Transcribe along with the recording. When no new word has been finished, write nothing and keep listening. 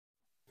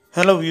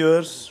Hello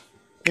viewers,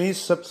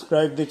 please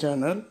subscribe the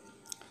channel,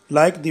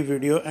 like the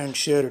video and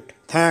share it.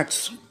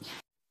 Thanks.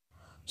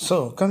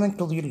 So coming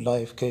to the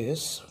live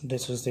case,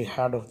 this is the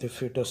head of the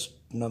fetus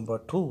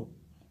number 2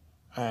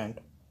 and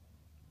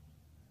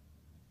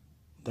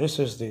this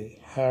is the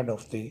head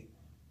of the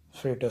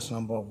fetus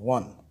number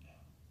 1.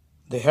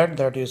 The head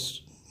that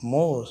is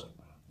more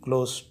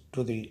close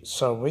to the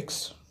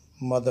cervix,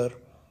 mother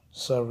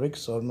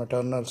cervix or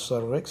maternal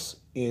cervix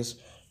is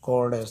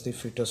called as the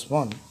fetus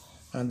 1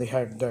 and the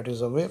head that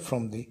is away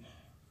from the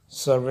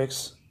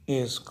cervix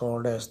is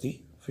called as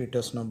the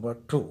fetus number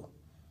 2.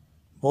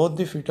 Both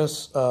the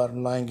fetus are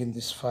lying in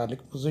the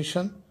cephalic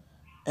position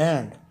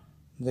and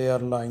they are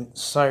lying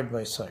side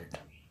by side.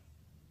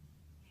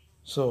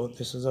 So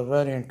this is a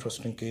very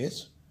interesting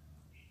case.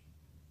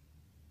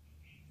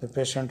 The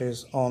patient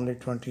is only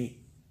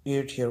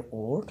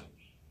 28-year-old.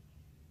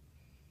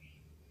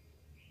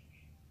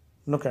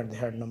 Look at the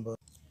head number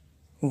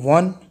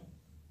 1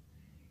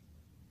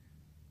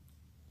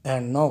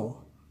 and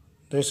now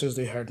this is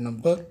the head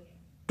number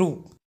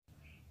 2.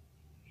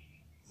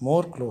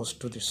 More close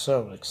to the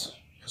cervix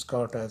is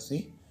called as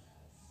the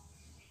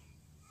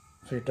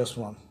fetus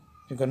 1.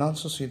 You can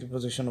also see the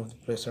position of the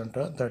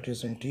placenta, that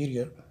is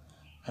anterior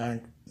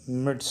and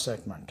mid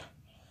segment.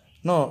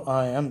 Now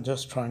I am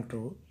just trying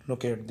to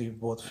locate the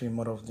both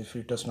femur of the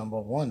fetus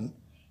number 1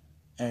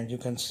 and you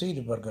can see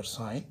the Burger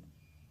sign.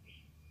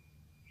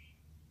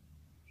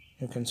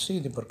 You can see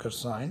the Burger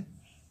sign.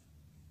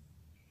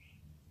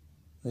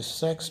 The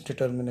sex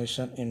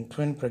determination in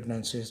twin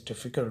pregnancy is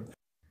difficult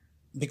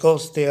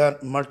because there are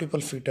multiple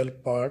fetal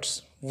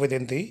parts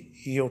within the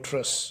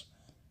uterus.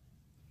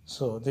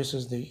 So this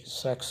is the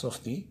sex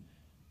of the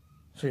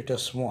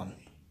fetus 1.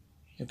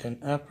 You can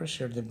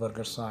appreciate the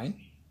Burger sign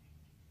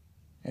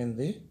in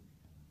the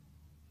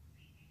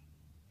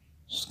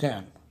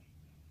scan.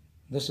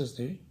 This is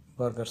the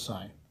Burger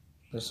sign.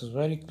 This is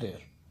very clear.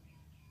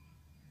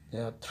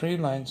 There are 3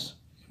 lines.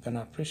 You can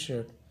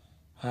appreciate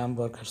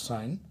hamburger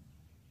sign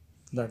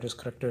that is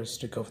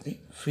characteristic of the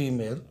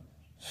female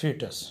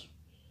fetus.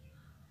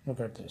 Look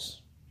at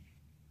this.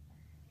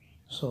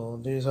 So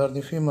these are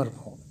the femur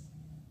bone.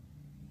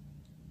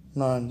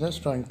 Now I am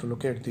just trying to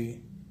locate the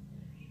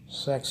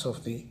sex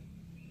of the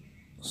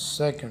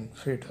second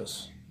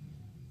fetus.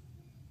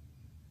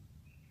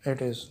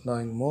 It is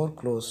lying more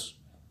close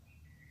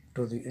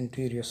to the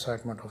interior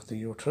segment of the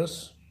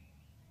uterus.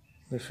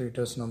 The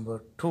fetus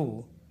number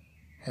 2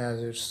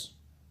 has its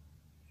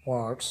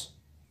parts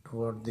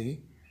toward the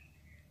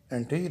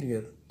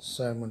anterior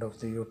segment of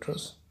the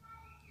uterus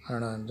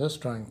and I am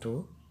just trying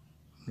to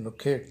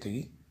locate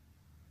the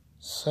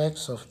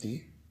sex of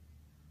the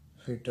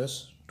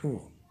fetus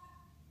 2.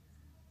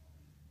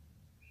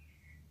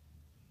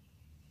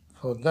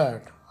 For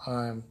that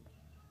I am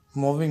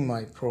moving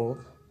my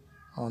probe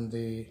on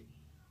the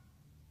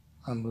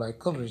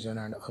umbilical region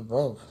and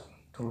above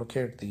to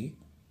locate the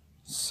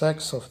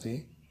sex of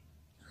the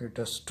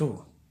fetus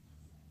 2.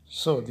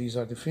 So these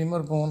are the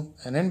femur bone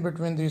and in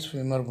between these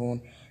femur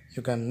bone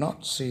you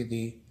cannot see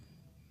the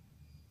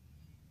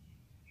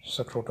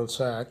scrotal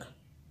sac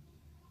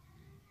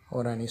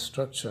or any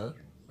structure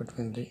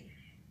between the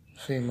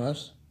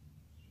femurs.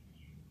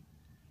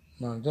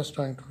 Now I'm just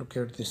trying to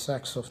locate the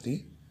sex of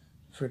the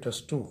fetus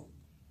 2.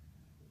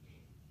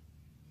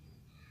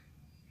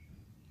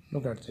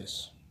 Look at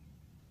this.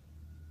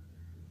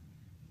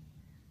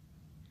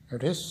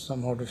 It is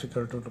somehow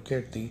difficult to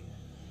locate the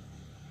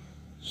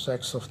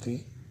sex of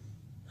the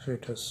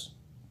fetus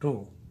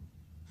 2,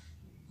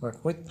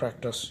 but with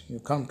practice you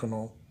come to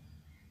know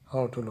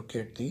how to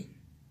locate the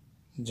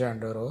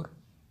gender or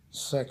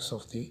sex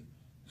of the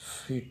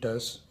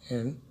fetus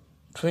in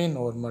twin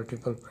or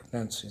multiple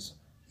pregnancies.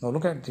 Now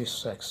look at this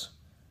sex.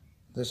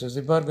 This is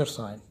the Burger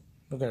sign.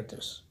 Look at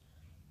this.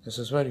 This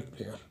is very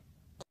clear.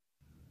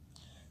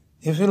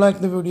 If you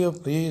like the video,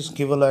 please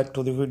give a like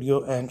to the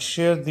video and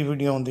share the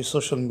video on the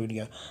social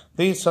media.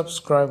 Please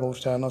subscribe our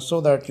channel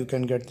so that you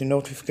can get the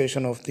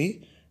notification of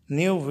the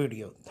new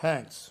video.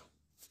 Thanks.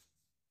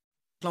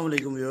 Assalamu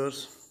alaikum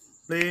viewers.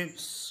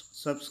 Please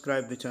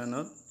subscribe the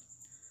channel,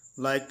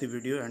 like the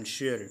video and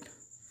share it.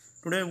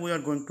 Today we are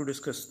going to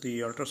discuss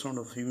the ultrasound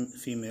of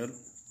female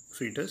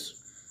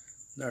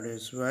fetus. That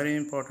is very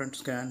important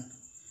scan.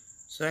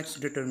 Sex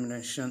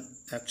determination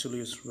actually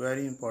is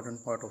very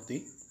important part of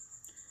the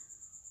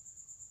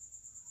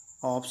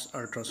OBS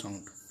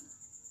ultrasound.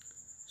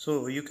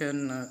 So you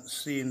can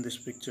see in this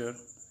picture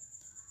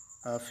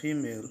a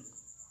female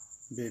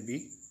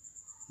baby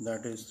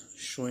that is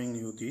showing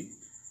you the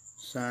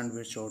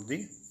sandwich or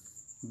the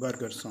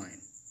Burger sign.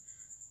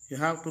 You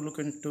have to look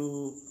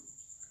into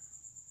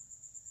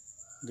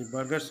the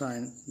Burger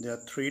sign. There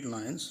are 3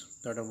 lines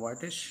that are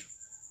whitish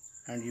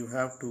and you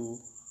have to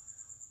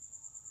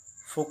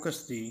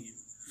focus the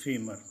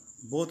femur,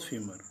 both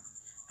femur,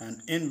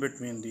 and in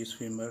between these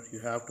femur you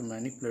have to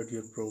manipulate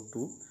your probe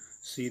to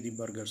see the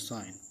Burger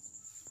sign.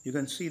 You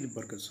can see the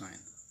Burger sign.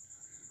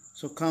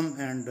 So come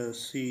and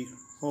see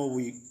how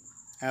we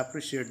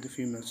appreciate the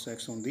female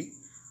sex on the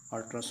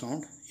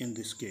ultrasound in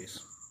this case.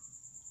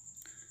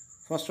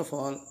 First of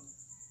all,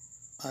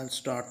 I'll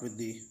start with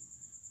the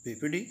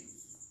BPD.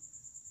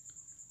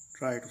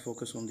 Try to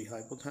focus on the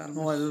hypothalamus.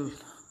 Now I'll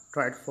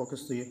try to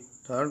focus the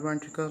third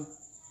ventricle,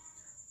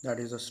 that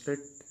is a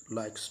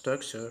slit-like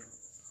structure,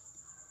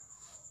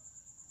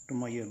 to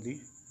measure the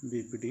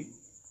BPD.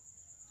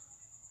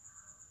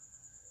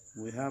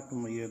 We have to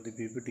measure the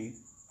BPD,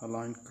 a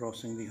line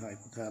crossing the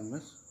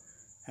hypothalamus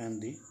and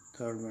the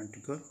third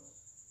ventricle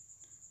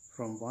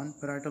from one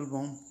parietal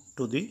bone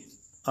to the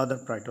other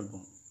parietal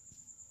bone.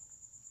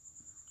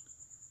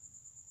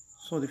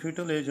 So the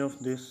fetal age of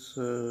this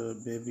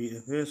baby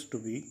appears to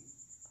be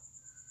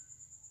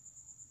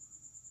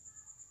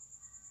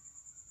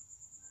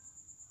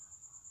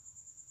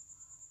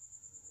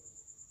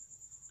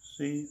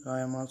I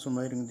am also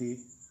measuring the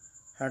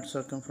head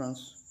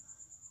circumference.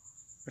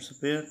 It's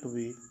appeared to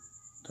be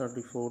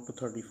 34 to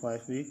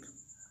 35 weeks.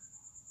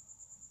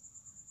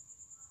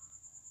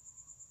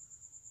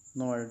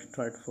 Now I'll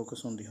try to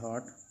focus on the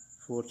heart,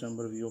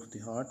 4-chamber view of the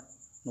heart.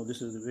 Now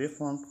this is the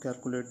waveform to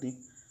calculate the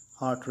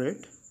heart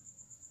rate,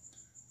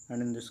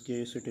 and in this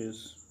case it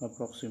is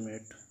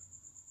approximate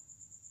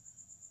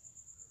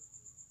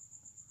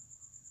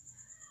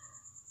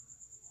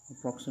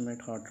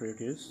heart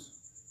rate is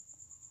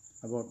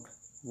about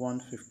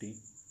 150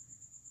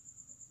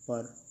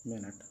 per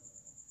minute.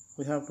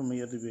 We have to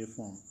measure the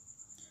waveform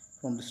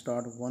from the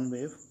start of one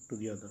wave to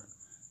the other.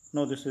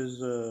 Now this is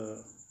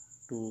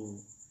to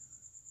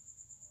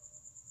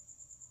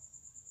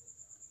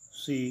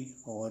see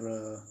or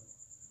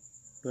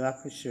to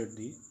appreciate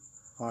the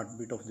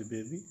heartbeat of the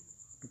baby,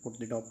 to put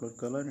the Doppler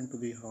color into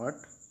the heart,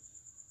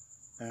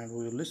 and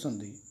we will listen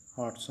the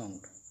heart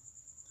sound.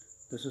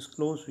 This is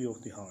close view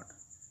of the heart.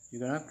 You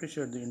can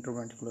appreciate the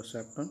interventricular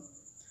septum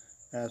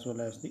as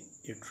well as the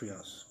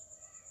atrias.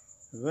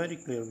 Very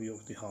clear view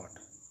of the heart.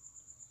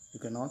 You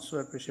can also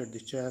appreciate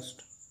the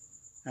chest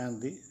and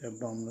the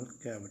abdominal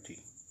cavity.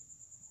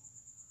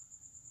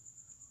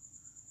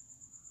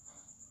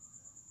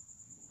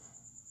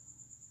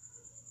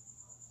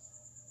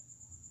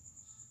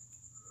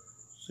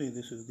 See,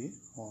 this is the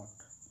heart.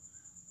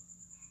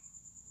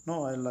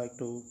 Now I like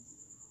to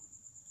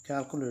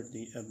calculate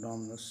the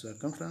abdominal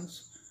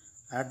circumference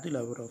at the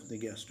level of the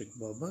gastric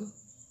bubble.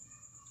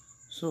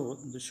 So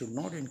this should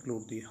not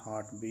include the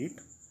heartbeat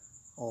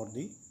or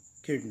the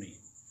kidney.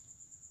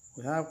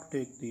 We have to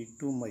take the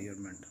two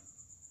measurements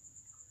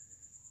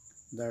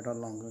that are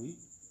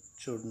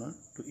longitudinal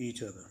to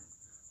each other.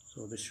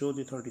 So they show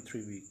the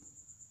 33-week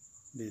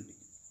baby.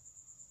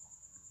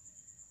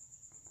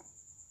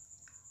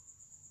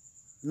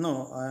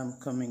 Now I am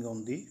coming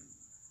on the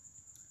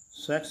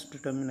sex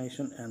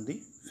determination and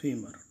the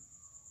femur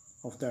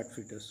of that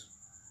fetus.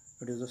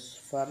 It is a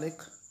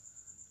cephalic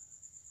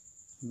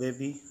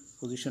baby,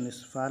 position is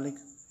cephalic.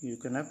 You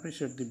can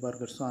appreciate the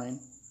Berger sign,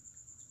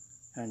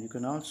 and you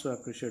can also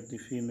appreciate the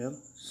female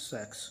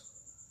sex.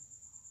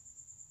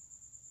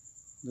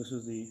 This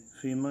is the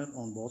femur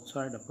on both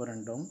sides, upper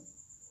and down,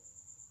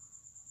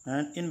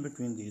 and in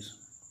between these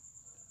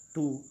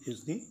two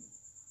is the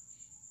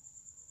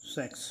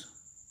sex.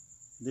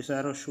 This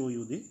arrow shows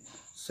you the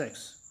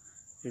sex.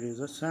 It is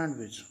a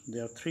sandwich.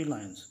 There are three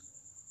lines,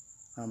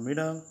 a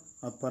middle,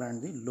 upper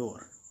and the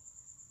lower.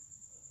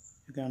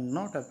 You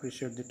cannot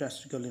appreciate the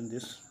testicle in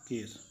this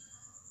case.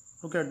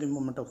 Look at the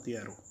movement of the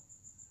arrow.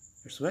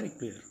 It's very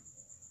clear.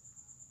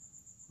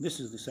 This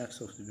is the sex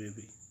of the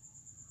baby.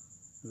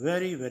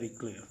 Very, very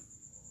clear.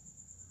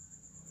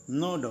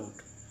 No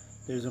doubt.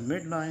 There is a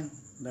midline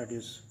that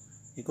is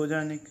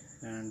echogenic,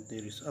 and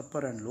there is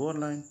upper and lower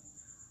line.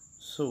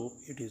 So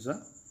it is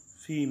a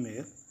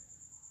female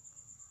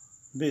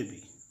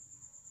baby.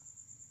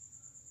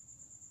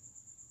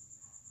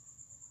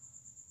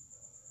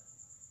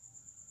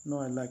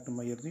 Now I like to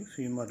measure the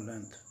femur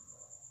length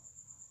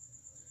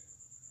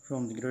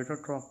from the greater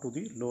trough to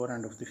the lower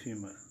end of the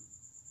femur.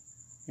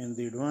 In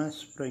the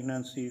advanced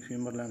pregnancy,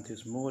 femur length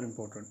is more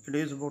important. It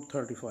is about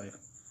 35.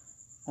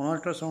 On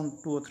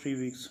ultrasound, 2 or 3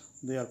 weeks,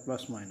 they are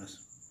plus minus.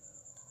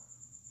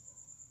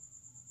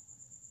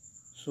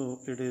 So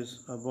it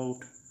is about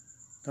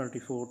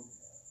 34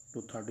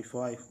 to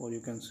 35, or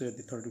you can say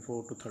the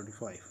 34 to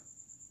 35.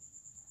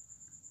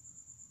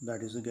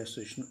 That is the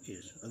gestational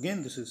age.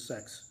 Again, this is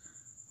sex.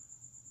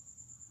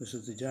 This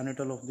is the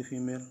genital of the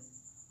female,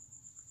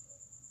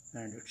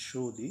 and it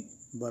shows the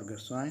Berger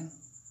sign.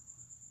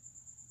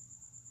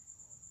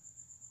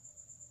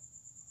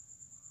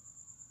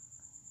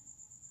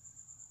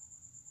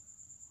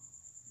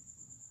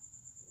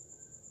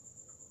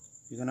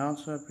 You can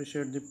also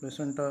appreciate the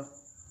placenta,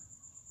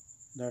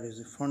 that is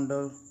the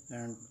fundal,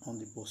 and on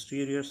the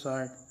posterior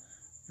side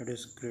it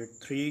is grade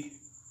 3.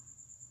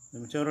 The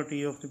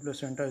maturity of the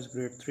placenta is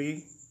grade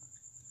 3.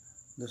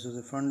 This is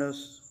the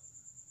fundus,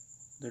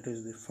 that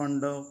is the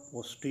fundal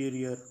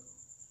posterior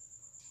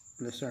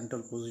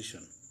placental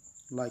position.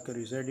 LIQOUR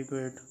is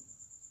adequate.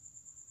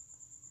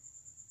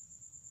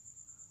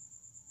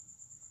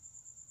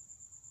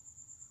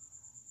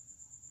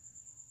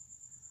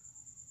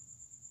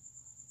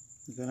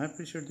 You can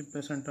appreciate the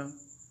placenta.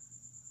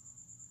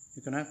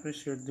 You can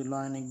appreciate the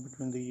lining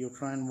between the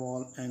uterine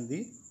wall and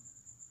the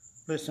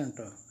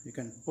placenta. You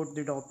can put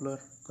the Doppler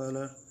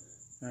color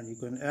and you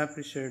can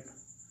appreciate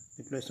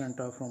the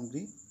placenta from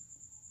the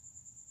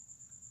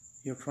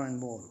uterine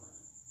wall.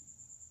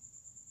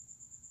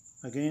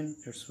 Again,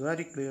 it's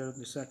very clear,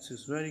 the sex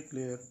is very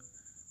clear.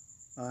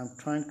 I am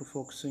trying to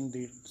focusing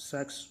the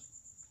sex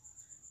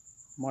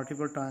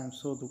multiple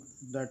times so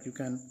that you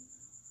can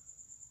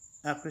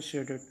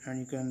appreciate it and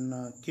you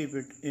can keep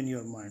it in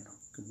your mind.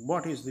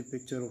 What is the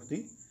picture of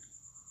the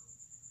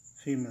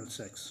female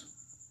sex?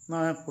 Now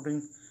I am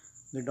putting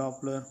the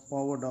Doppler,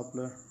 power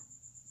Doppler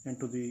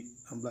into the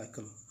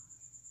umbilical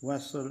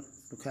vessel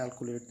to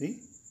calculate the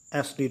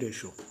SD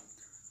ratio.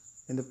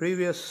 In the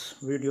previous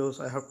videos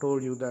I have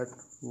told you that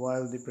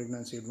while the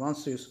pregnancy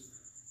advances,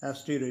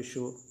 SD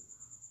ratio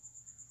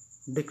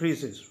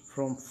decreases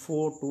from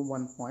 4 to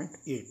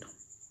 1.8.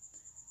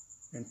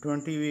 In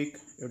 20 weeks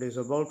it is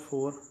about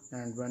 4,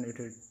 and when it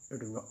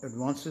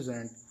advances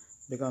and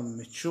becomes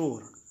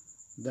mature,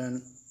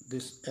 then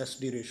this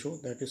SD ratio,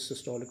 that is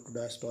systolic to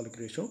diastolic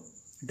ratio,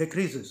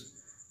 decreases.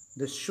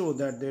 This shows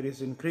that there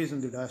is increase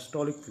in the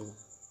diastolic flow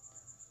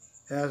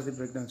as the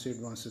pregnancy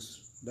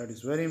advances. That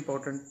is very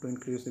important to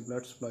increase the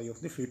blood supply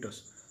of the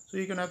fetus. So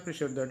you can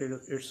appreciate that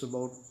it's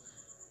about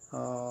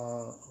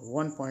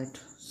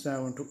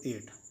 1.7 to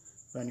 8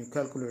 when you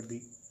calculate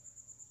the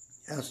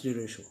SD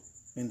ratio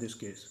in this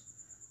case.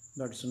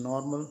 That is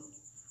normal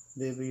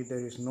baby.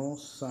 There is no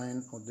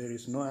sign or there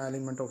is no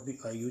element of the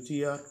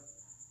IUGR.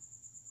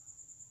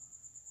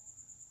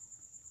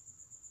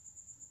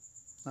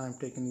 I am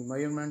taking the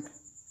measurement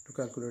to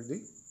calculate the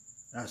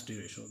SD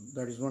ratio.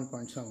 That is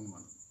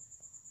 1.71.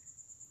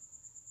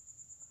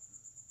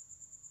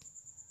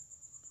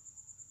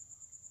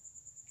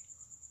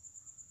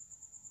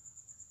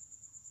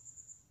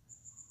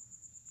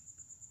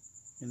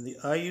 In the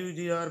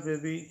IUGR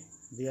baby,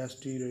 the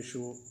SD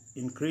ratio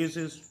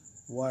increases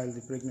while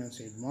the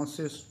pregnancy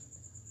advances.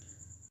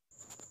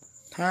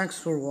 Thanks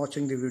for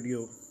watching the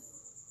video.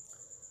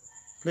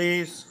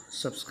 Please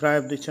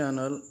subscribe the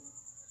channel,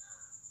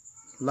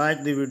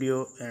 like the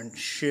video and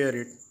share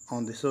it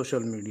on the social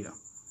media.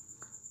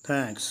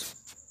 Thanks.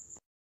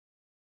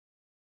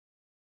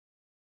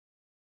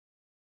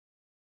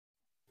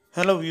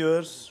 Hello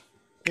viewers,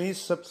 please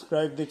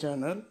subscribe the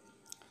channel,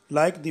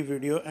 like the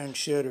video and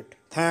share it.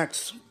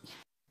 Thanks.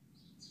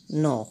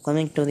 Now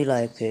coming to the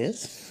live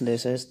case,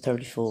 this is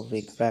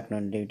 34-week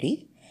pregnant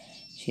lady.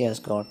 She has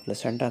got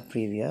placenta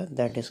previa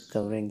that is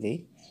covering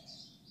the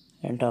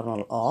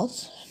internal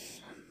os.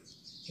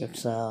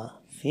 It's a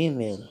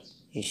female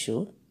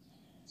issue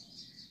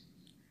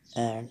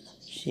and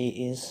she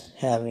is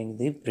having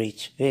the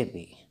breech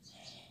baby.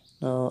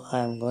 Now I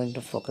am going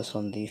to focus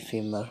on the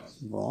femur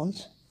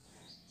bones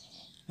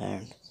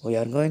and we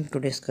are going to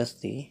discuss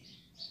the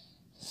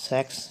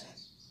sex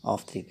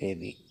of the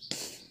baby.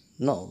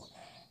 Now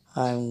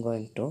I am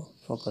going to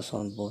focus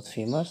on both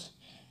femurs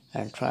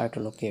and try to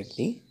locate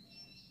the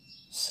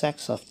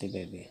sex of the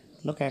baby.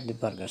 Look at the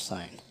burger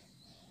sign.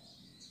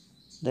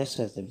 This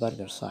is the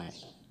burger sign.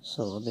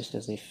 So this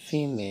is the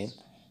female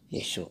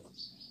issue.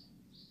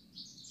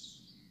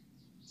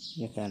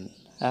 You can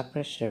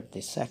appreciate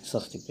the sex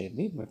of the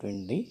baby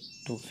between the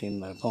two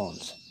femur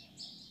bones.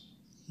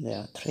 There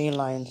are 3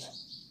 lines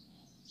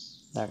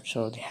that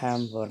show the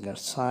hamburger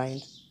sign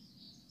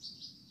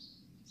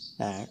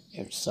and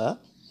it's a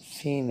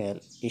female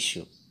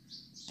issue.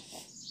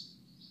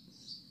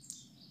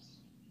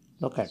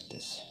 Look at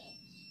this.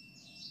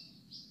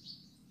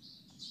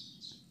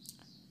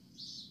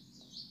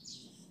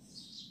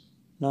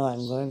 Now I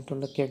am going to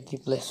look at the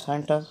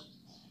placenta.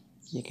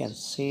 You can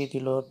see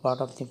the lower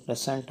part of the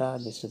placenta.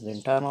 This is the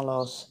internal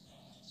os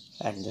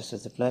and this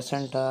is the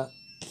placenta.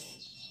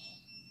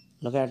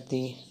 Look at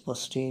the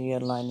posterior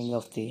lining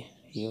of the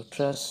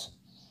uterus,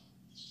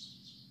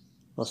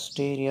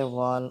 posterior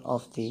wall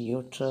of the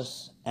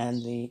uterus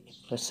and the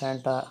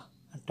placenta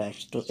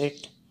attached to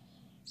it.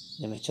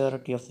 The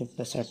maturity of the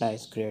placenta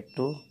is grade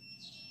 2.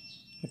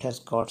 It has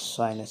got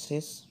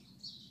sinuses.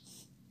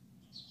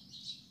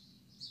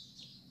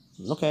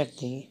 Look at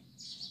the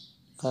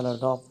color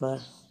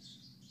Doppler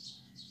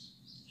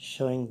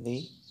showing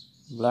the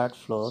blood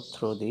flow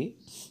through the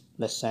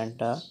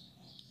placenta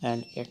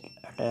and its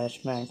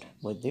attachment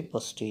with the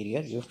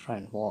posterior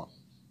uterine wall.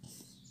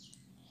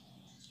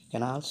 You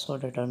can also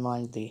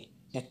determine the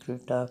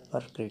Accreta,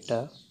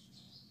 Percreta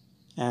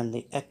and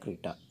the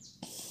Accreta.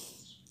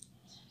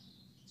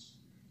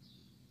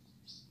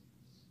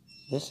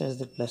 This is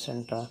the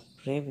Placenta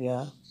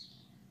Previa,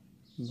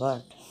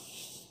 but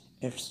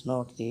it's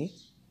not the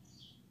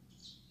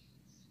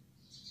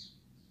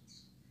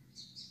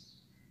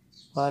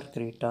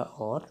Percreta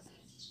or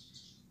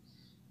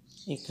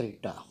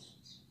Increta.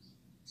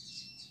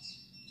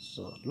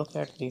 So look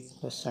at the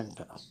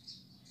placenta.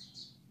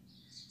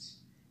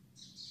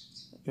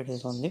 It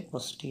is on the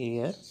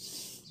posterior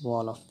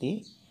wall of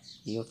the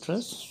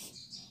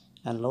uterus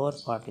and lower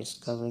part is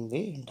covering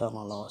the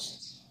internal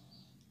os.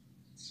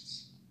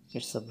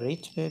 It's a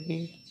breech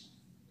baby.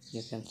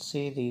 You can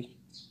see the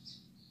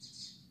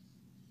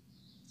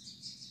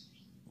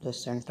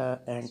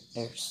placenta and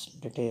its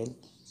detail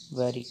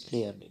very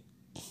clearly.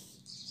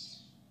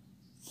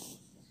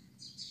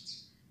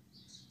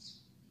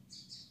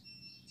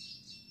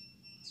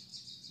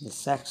 The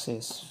sex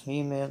is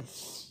female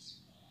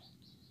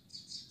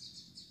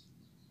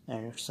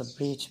and it's a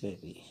breech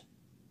baby.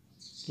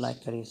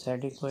 LIQOUR is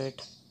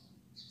adequate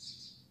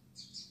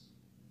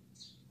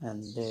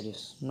and there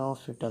is no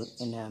fetal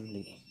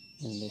anomaly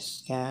in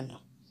this scan.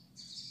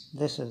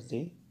 This is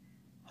the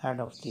head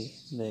of the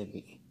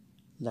baby,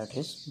 that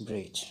is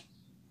breech.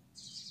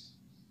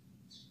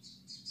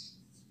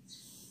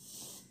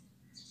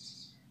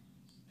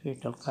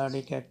 Fetal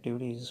cardiac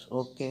activity is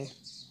okay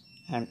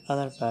and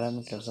other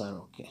parameters are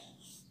okay.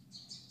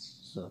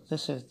 So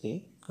this is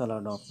the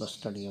color Doppler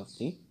study of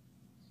the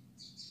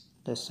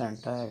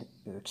placenta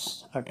and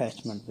its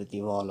attachment with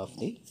the wall of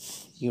the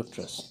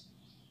uterus.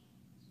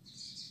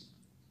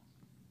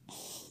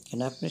 You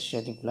can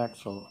appreciate the blood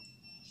flow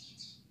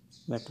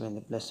between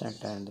the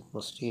placenta and the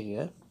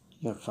posterior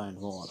uterine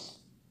wall.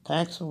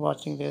 Thanks for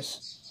watching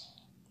this.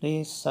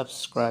 Please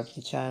subscribe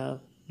the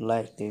channel,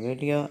 like the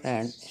video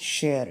and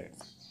share it.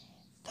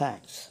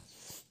 Thanks.